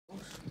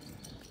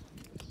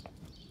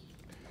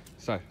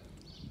So,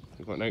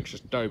 we've got an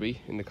anxious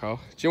Dobie in the car.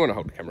 Do you want to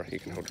hold the camera? You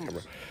can hold the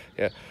camera.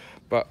 Yeah,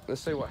 but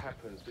let's see what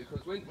happens.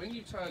 Because when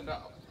you turned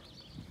up,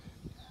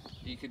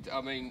 you could,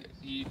 I mean,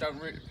 you've done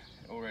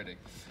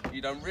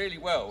really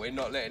well in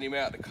not letting him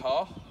out of the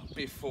car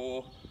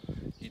before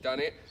you done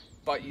it,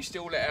 but you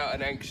still let out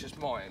an anxious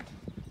mind.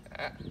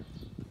 Yeah,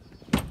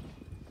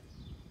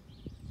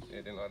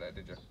 didn't like that,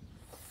 did you?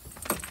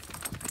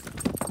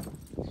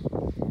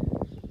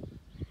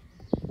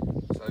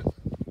 So,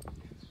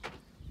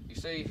 you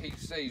see, he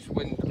sees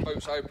when the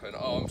boot's open,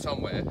 oh, I'm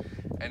somewhere,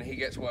 and he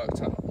gets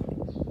worked up,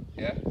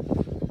 yeah?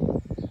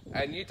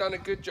 And you done a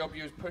good job,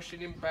 you was pushing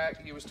him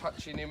back, you was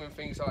touching him and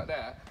things like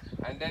that,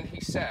 and then he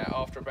sat,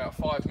 after about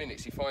 5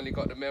 minutes, he finally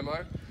got the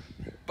memo,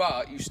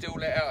 but you still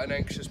let out an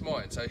anxious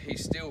mind, so he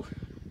still,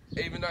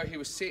 even though he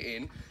was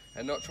sitting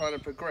and not trying to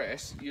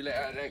progress, you let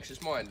out an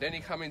anxious mind. Then he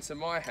come into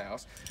my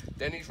house,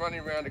 then he's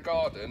running around the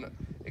garden,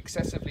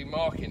 excessively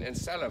marking and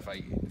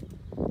salivating.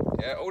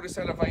 Yeah, all the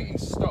salivating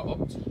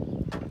stopped.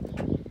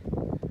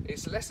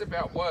 It's less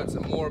about words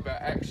and more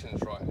about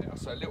actions right now.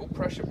 So little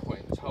pressure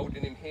points,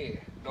 holding him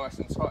here, nice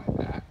and tight,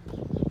 that.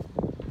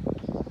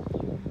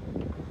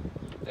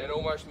 Then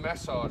almost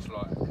massage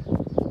like,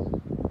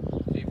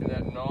 keeping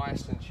that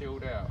nice and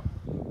chilled out.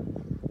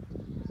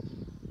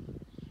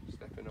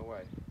 Stepping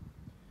away.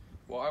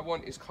 What I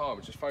want is calm,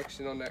 just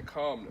focusing on that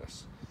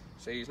calmness.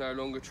 So he's no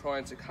longer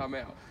trying to come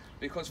out.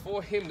 Because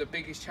for him, the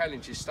biggest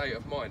challenge is state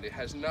of mind. It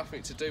has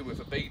nothing to do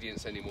with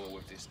obedience anymore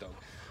with this dog.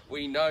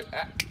 We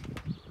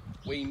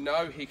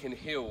know he can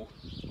heel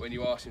when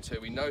you ask him to.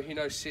 We know he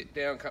knows sit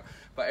down, come.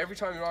 But every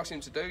time you ask him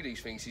to do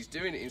these things, he's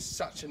doing it in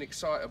such an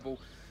excitable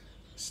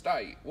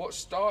state. What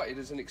started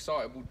as an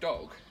excitable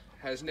dog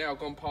has now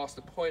gone past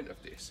the point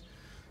of this.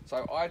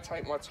 So I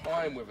take my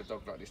time with a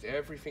dog like this.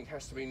 Everything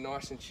has to be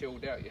nice and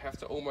chilled out. You have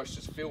to almost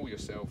just feel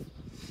yourself.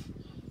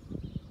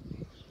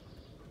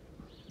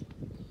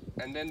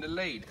 And then the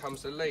lead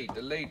comes the lead.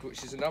 The lead,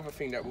 which is another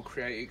thing that will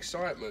create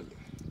excitement.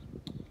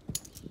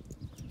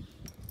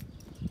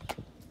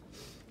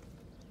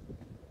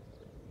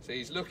 So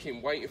he's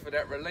looking, waiting for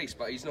that release,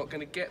 but he's not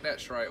going to get that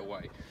straight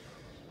away.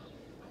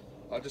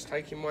 I'm just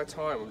taking my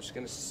time. I'm just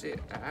going to sit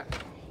at.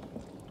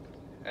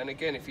 And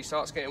again, if he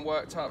starts getting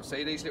worked up,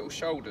 see these little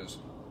shoulders?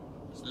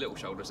 It's little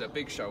shoulders, they're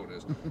big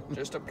shoulders.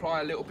 Just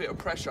apply a little bit of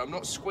pressure. I'm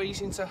not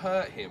squeezing to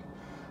hurt him.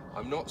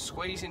 I'm not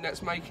squeezing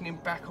that's making him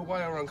back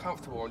away or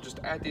uncomfortable. I'm just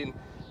adding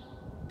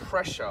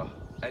pressure.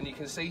 And you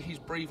can see he's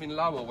breathing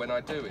lower when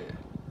I do it.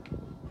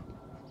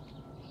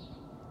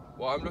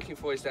 What I'm looking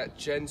for is that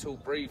gentle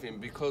breathing,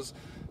 because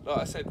like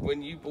I said,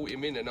 when you brought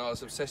him in and I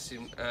was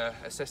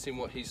assessing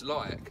what he's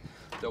like,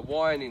 the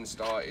whining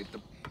started,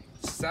 the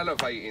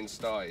salivating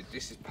started.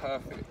 This is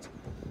perfect.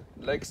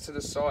 Legs to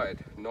the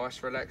side,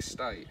 nice relaxed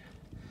state.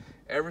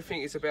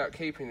 Everything is about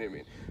keeping him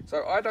in.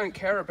 So I don't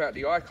care about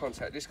the eye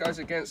contact. This goes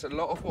against a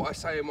lot of what I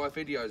say in my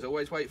videos.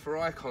 Always wait for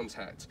eye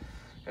contact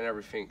and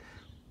everything.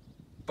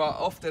 But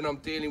often I'm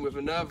dealing with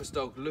a nervous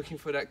dog looking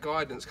for that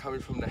guidance coming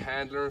from the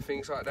handler and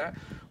things like that.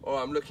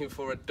 Or I'm looking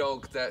for a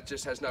dog that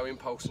just has no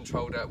impulse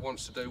control, that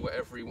wants to do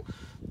whatever he wants.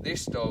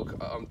 This dog,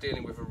 I'm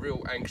dealing with a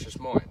real anxious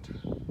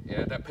mind.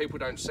 Yeah, that people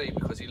don't see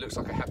because he looks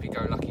like a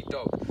happy-go-lucky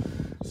dog.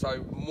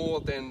 So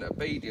more than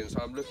obedience,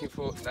 I'm looking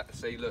for that.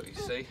 See, look, you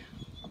see,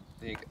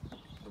 the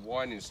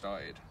whining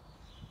started.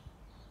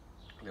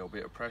 A little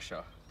bit of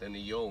pressure, then the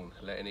yawn,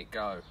 letting it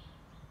go.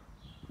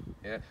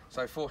 Yeah.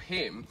 So for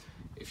him,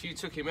 if you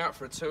took him out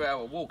for a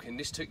 2-hour walk and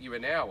this took you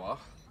an hour,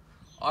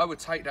 I would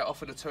take that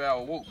off of the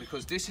 2-hour walk,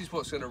 because this is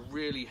what's going to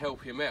really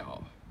help him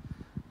out.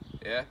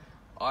 Yeah.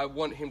 I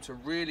want him to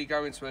really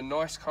go into a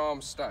nice,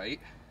 calm state,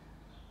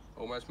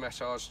 almost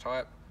massage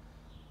type.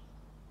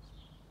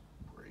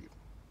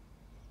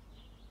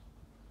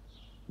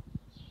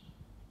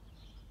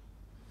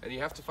 And you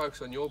have to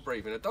focus on your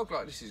breathing. A dog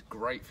like this is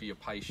great for your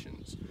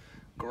patience,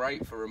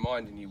 great for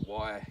reminding you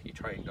why you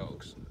train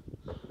dogs.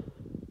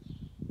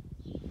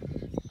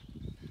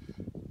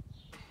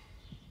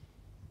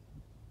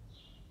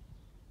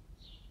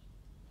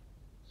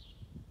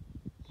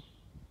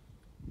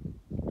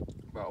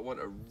 But I want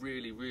a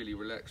really, really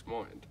relaxed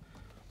mind.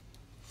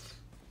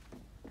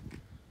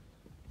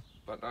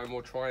 But no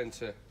more trying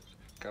to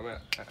come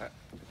out.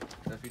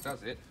 So if he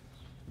does it,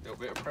 a little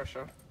bit of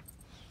pressure.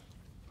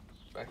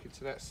 Back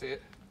into that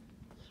sit,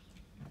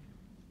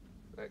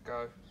 let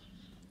go,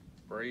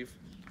 breathe,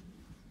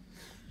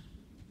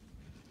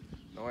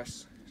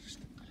 nice.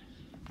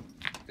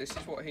 This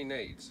is what he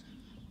needs.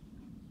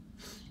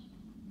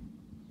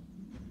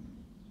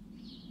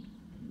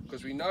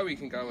 Because we know he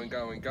can go and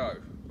go and go,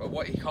 but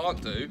what he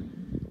can't do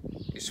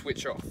is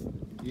switch off.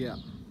 Yeah.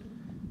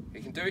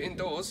 He can do it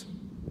indoors,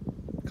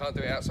 can't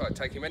do it outside.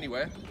 Take him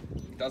anywhere,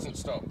 he doesn't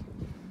stop.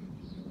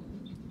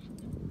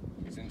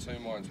 In 2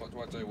 minds, what do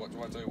I do, what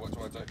do I do, what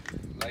do I do?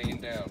 Laying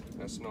down,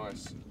 that's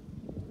nice.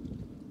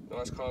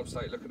 Nice calm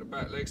state, look at the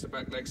back legs are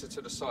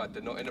to the side,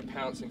 they're not in a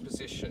pouncing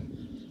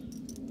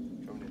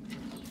position. Coming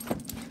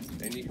in.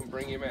 Then you can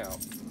bring him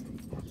out.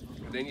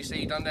 And then you see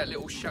he done that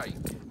little shake.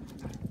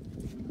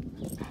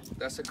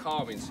 That's a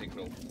calming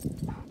signal.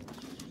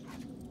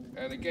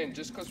 And again,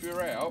 just because we're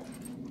out,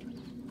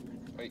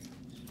 wait,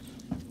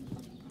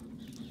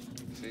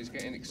 see, he's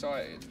getting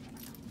excited.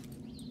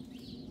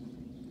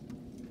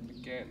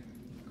 Again,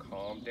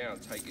 calm down,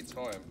 take your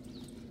time.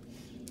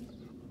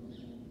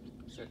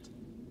 Sit.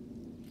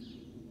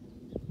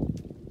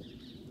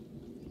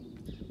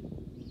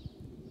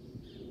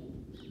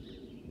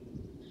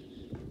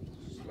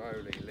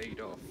 Slowly lead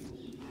off.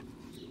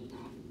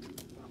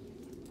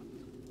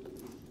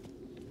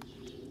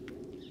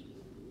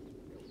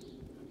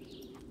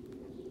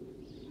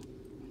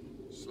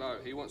 Slow.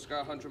 He wants to go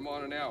 100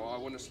 miles an hour. I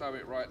want to slow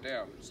it right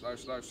down. Slow,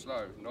 slow,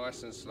 slow.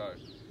 Nice and slow.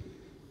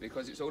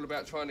 Because it's all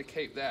about trying to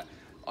keep that.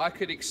 I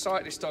could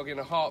excite this dog in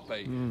a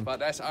heartbeat, but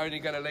that's only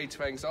going to lead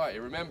to anxiety.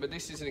 Remember,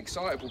 this is an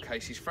excitable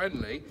case. He's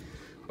friendly,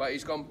 but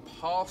he's gone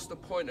past the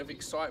point of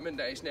excitement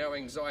that is now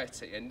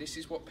anxiety. And this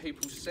is what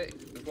people see,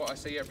 what I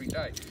see every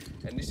day.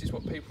 And this is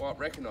what people aren't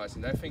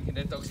recognising. They're thinking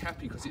their dog's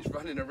happy because it's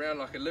running around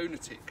like a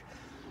lunatic.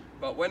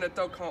 But when a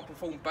dog can't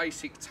perform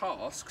basic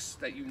tasks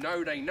that you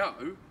know they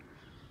know,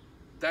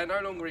 they're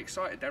no longer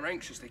excited, they're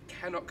anxious, they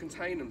cannot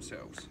contain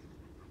themselves.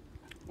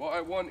 What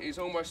I want is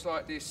almost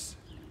like this,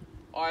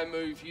 I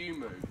move, you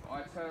move,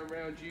 I turn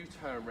around, you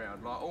turn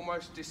around, like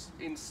almost just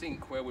in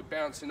sync where we're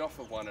bouncing off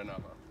of one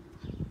another.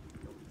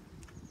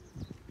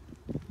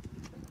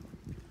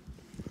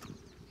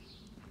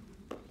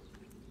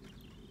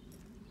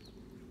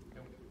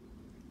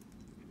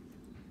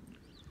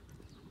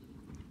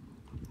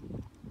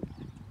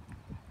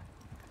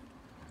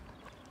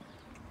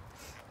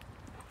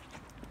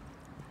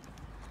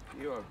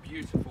 You're a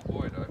beautiful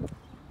boy though.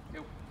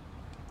 Hill.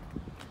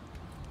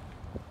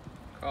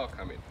 Car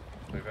coming.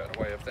 Move out of the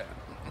way of that.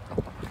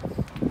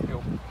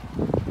 Hill.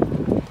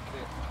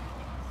 Sit.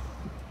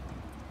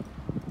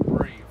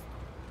 Breathe.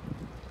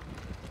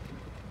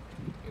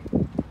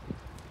 In.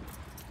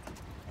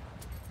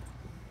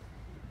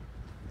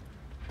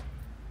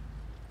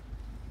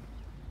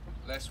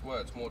 Less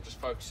words, more just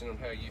focusing on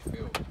how you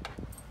feel.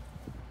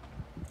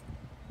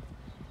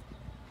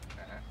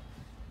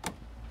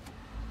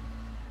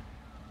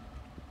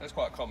 That's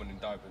quite common in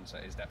Dobermans,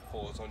 that is that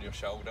pause on your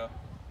shoulder.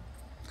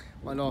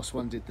 My last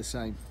one did the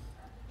same.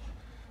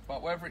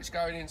 But whether it's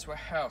going into a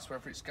house,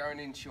 whether it's going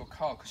into your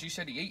car, because you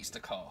said he eats the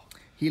car.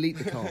 He'll eat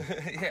the car.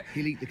 Yeah.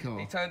 He'll eat the car.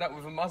 He turned up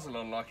with a muzzle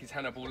on like he's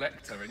Hannibal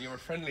Lecter, and you're the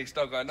friendliest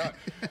dog I know.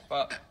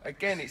 But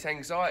again, it's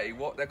anxiety,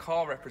 what the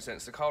car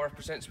represents. The car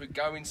represents we're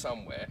going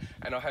somewhere,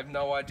 and I have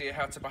no idea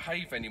how to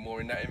behave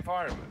anymore in that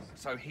environment.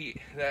 So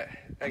that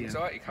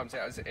anxiety comes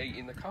out as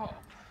eating the car.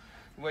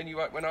 When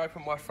I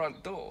open my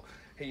front door,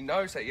 he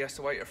knows that he has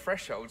to wait at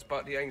thresholds,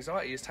 but the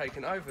anxiety has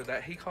taken over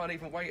that he can't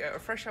even wait at a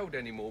threshold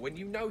anymore, when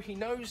you know he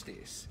knows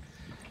this.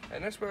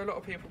 And that's where a lot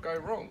of people go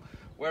wrong.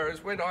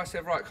 Whereas when I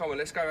said, right, come on,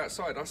 let's go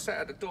outside, I sat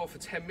at the door for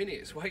 10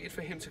 minutes, waited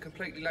for him to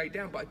completely lay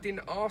down, but I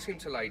didn't ask him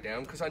to lay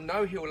down because I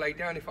know he'll lay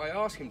down if I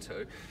ask him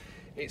to.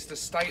 It's the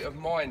state of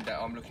mind that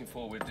I'm looking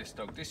for with this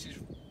dog. This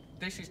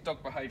is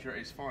dog behaviour at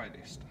its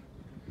finest.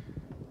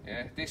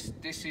 Yeah,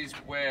 this is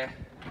where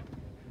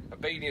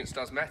obedience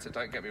does matter,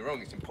 don't get me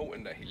wrong, it's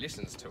important that he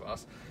listens to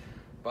us,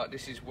 but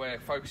this is where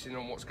focusing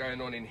on what's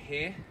going on in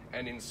here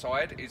and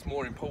inside is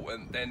more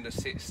important than the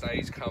sit,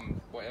 stays,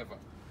 come, whatever.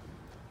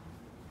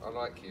 I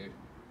like you.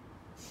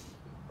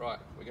 Right,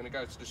 we're going to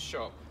go to the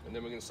shop and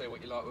then we're going to see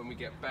what you like when we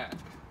get back.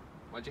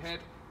 Mind your head.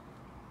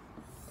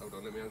 Hold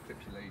on, let me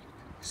unclip your lead.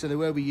 So the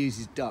word we use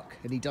is duck,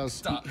 and he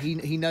does. Duck.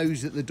 He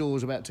knows that the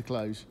door's about to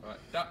close. Right,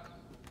 duck.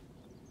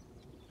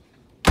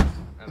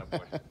 And a boy.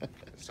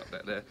 Stop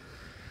that there.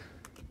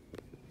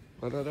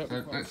 So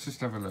let's just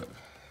have a look.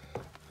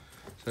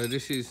 So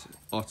this is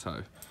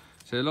Otto.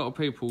 So a lot of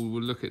people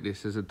will look at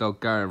this as a dog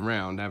going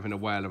round having a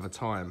whale of a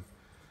time.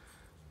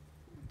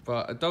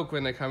 But a dog,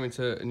 when they come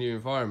into a new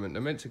environment,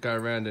 they're meant to go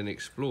around and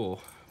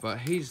explore. But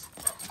he's...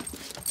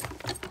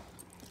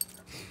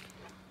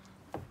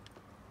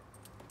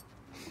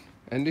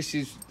 And this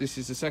is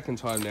the second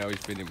time now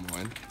he's been in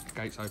mine.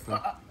 Gates open.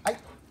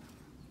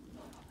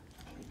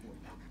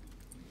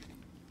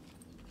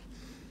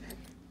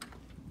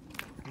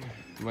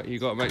 You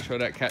got to make sure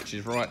that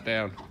catches right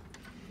down.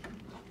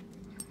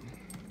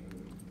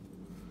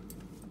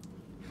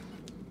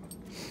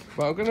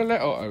 Well, I'm going to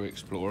let Otto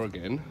explore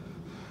again.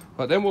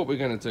 But then what we're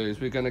going to do is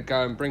we're going to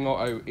go and bring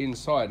Otto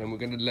inside and we're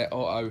going to let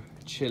Otto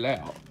chill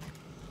out.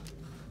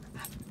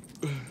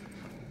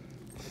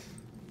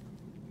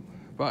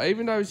 But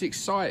even though he's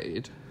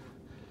excited,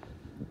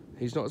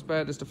 he's not as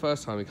bad as the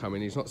first time he came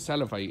in. He's not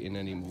salivating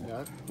anymore.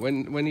 Yeah.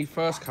 When he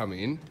first come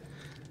in,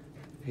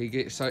 he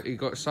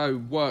got so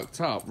worked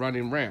up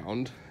running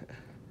round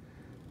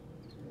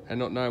and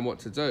not knowing what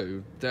to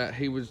do that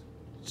he was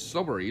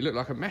slobbery. He looked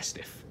like a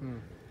mastiff.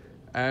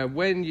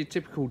 When your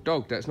typical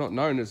dog that's not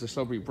known as a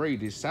slobbery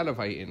breed is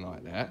salivating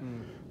like that,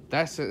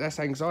 that's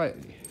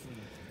anxiety.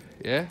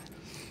 Yeah?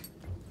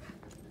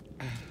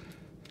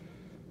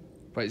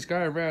 But he's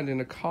going around in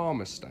a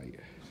calmer state.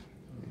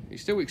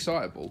 He's still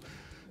excitable.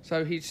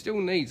 So he still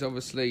needs,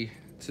 obviously,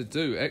 to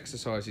do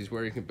exercises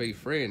where he can be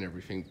free and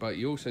everything, but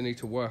you also need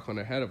to work on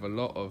a hell of a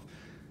lot of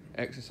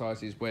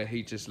exercises where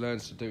he just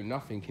learns to do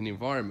nothing in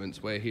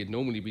environments where he'd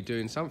normally be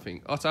doing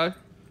something. Otto?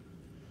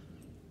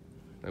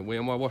 And where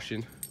am I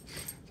washing?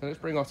 So let's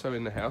bring Otto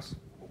in the house.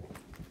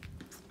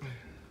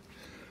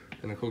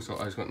 And of course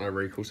Otto's got no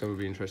recall, so we'll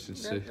be interested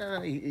to see.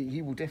 No,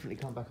 he will definitely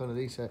come back onto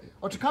these.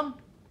 Otto, come!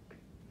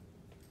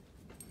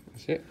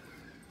 That's it.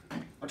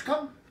 Otto,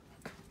 come!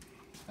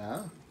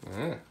 Ah.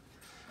 Ah.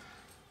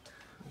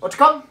 Otto,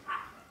 come!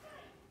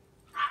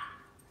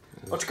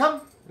 Otto,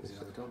 come! This is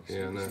the dog.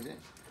 Yeah, I know. This is it.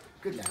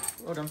 Good lad.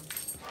 Well done.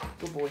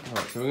 Good boy.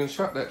 Right, so we're going to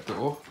shut that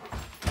door.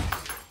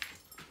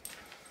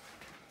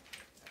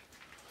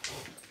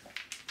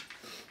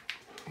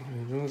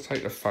 I'm going to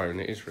take the phone,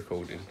 it is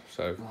recording,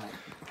 so Right.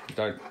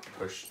 don't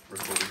push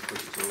recording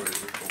because it's already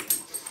recording.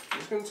 I'm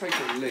just going to take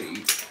a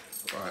lead.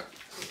 Right,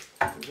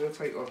 I'm going to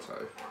take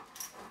Otto.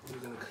 I'm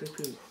going to clip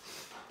him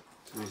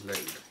to his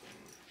lead.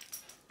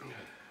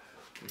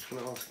 I'm just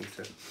going to ask him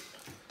to.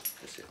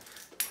 That's it.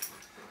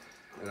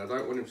 And I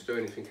don't want him to do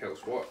anything else.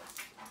 What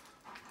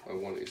I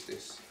want is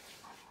this.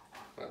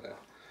 Like that.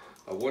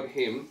 I want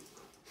him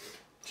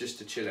just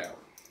to chill out.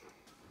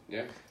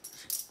 Yeah?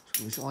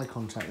 It's eye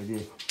contact with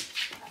you.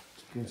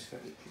 Good.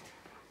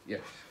 Yeah.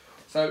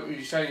 So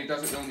you're saying he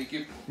doesn't normally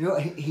give. You know,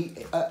 he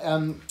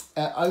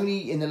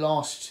only in the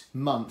last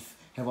month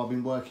have I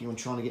been working on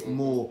trying to get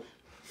more,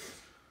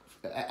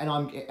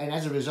 and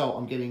as a result,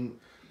 I'm getting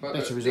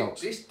better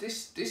results.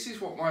 This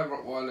is what my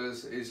Rottweiler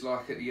is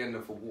like at the end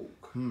of a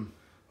walk.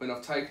 When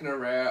I've taken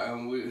her out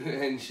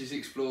and she's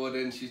explored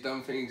and she's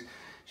done things,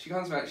 she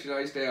comes back, she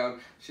lays down,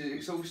 she's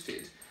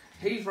exhausted.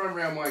 He's run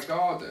around my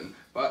garden,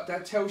 but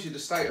that tells you the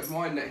state of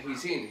mind that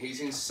he's in. He's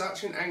in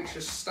such an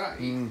anxious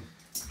state.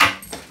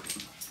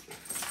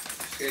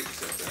 Scared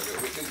yourself there a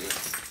little bit, didn't you?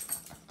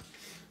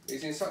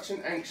 He's in such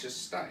an anxious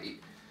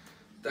state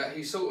that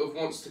he sort of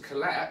wants to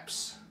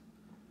collapse,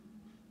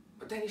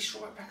 but then he's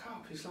right back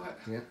up. He's like...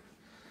 Yeah.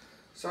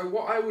 So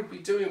what I would be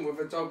doing with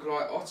a dog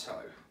like Otto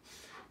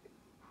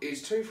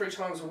is 2-3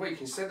 times a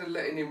week, instead of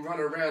letting him run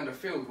around a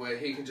field where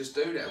he can just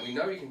do that, and we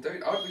know he can do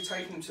it, I'd be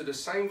taking him to the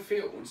same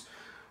fields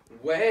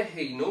where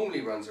he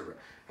normally runs around,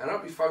 and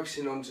I'd be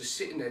focusing on just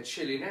sitting there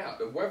chilling out.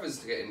 The weather's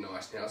getting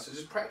nice now, so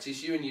just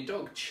practice you and your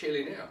dog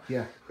chilling out.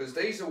 Yeah. Because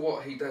these are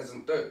what he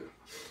doesn't do.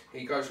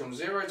 He goes from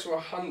 0 to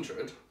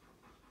 100,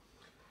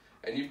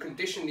 and you've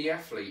conditioned the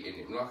athlete in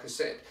him, like I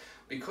said.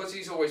 Because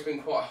he's always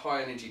been quite a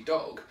high energy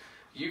dog,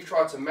 you've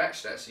tried to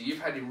match that. So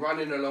you've had him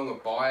running along a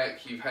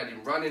bike, you've had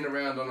him running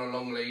around on a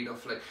long lead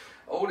off lead.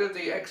 All of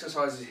the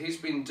exercises he's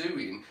been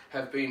doing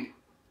have been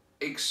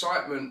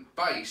excitement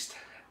based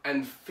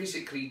and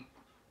physically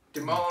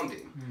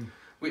demanding,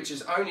 which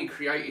has only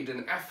created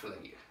an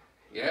athlete.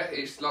 Yeah,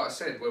 it's like I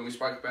said when we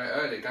spoke about it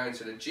earlier, going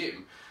to the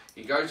gym.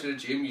 You go to the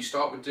gym, you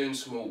start with doing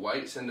small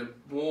weights, and the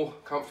more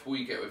comfortable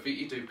you get with it,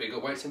 you do bigger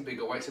weights and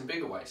bigger weights and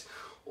bigger weights.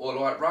 Or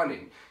like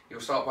running, you'll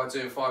start by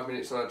doing 5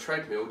 minutes on a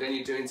treadmill, then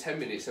you're doing 10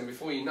 minutes, and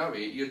before you know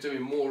it, you're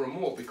doing more and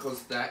more,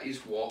 because that is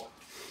what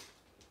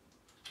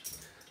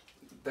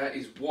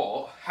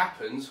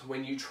happens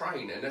when you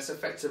train, and that's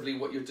effectively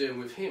what you're doing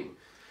with him.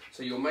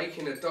 So you're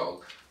making a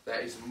dog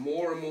that is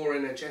more and more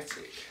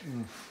energetic,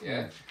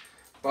 yeah?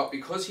 But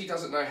because he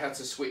doesn't know how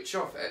to switch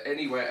off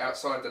anywhere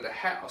outside of the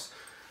house,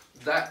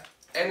 that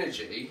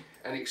energy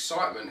and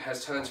excitement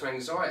has turned to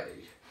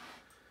anxiety,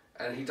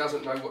 and he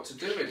doesn't know what to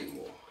do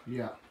anymore.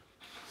 Yeah.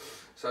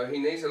 So he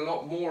needs a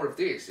lot more of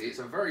this. It's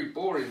a very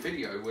boring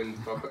video when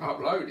I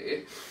upload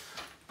it,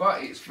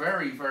 but it's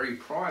very, very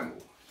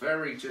primal.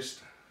 Very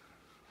just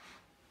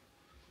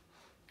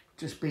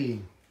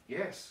being.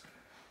 Yes.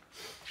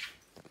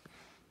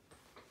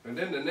 And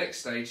then the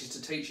next stage is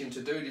to teach him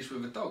to do this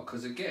with a dog,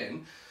 because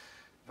again,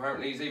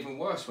 apparently he's even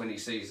worse when he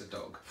sees a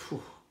dog.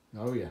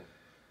 Oh yeah.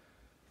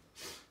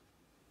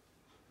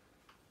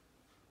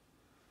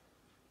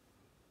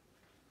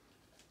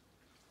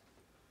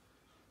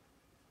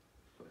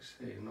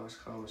 See, a nice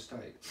calm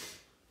state.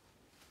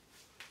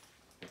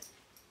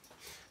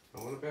 I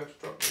want to be able to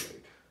drop the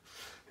lead.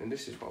 And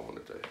this is what I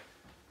want to do.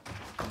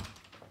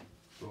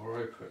 Door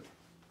open.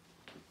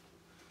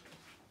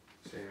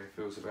 See how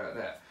he feels about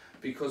that.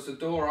 Because the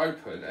door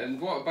open,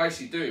 and what I'm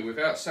basically doing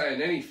without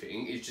saying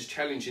anything is just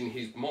challenging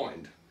his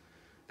mind.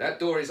 That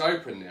door is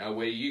open now,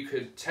 where you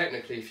could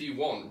technically, if you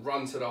want,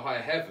 run to the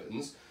high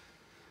heavens,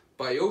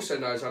 but he also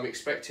knows I'm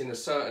expecting a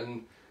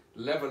certain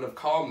level of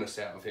calmness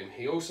out of him.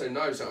 He also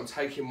knows that I'm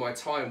taking my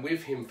time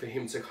with him for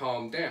him to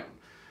calm down.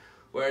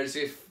 Whereas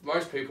if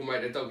most people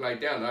make their dog lay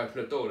down, they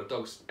open the door, the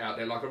dog's out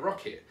there like a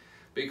rocket,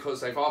 because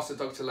they've asked the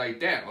dog to lay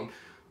down,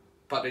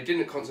 but they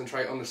didn't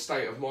concentrate on the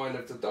state of mind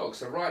of the dog.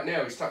 So right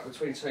now he's stuck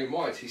between two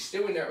minds. He's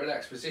still in that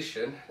relaxed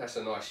position. That's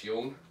a nice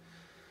yawn.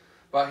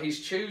 But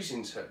he's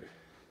choosing to.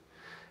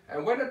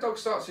 And when a dog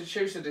starts to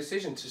choose the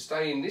decision to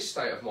stay in this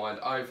state of mind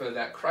over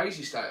that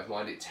crazy state of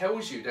mind, it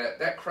tells you that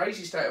that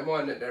crazy state of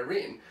mind that they're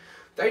in,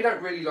 they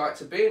don't really like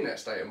to be in that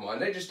state of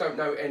mind. They just don't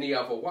know any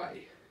other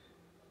way.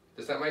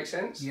 Does that make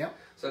sense? Yeah.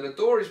 So the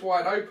door is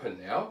wide open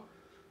now,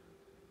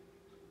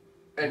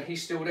 and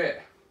he's still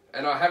there.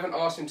 And I haven't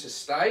asked him to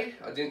stay.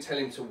 I didn't tell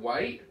him to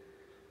wait.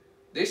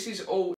 This is all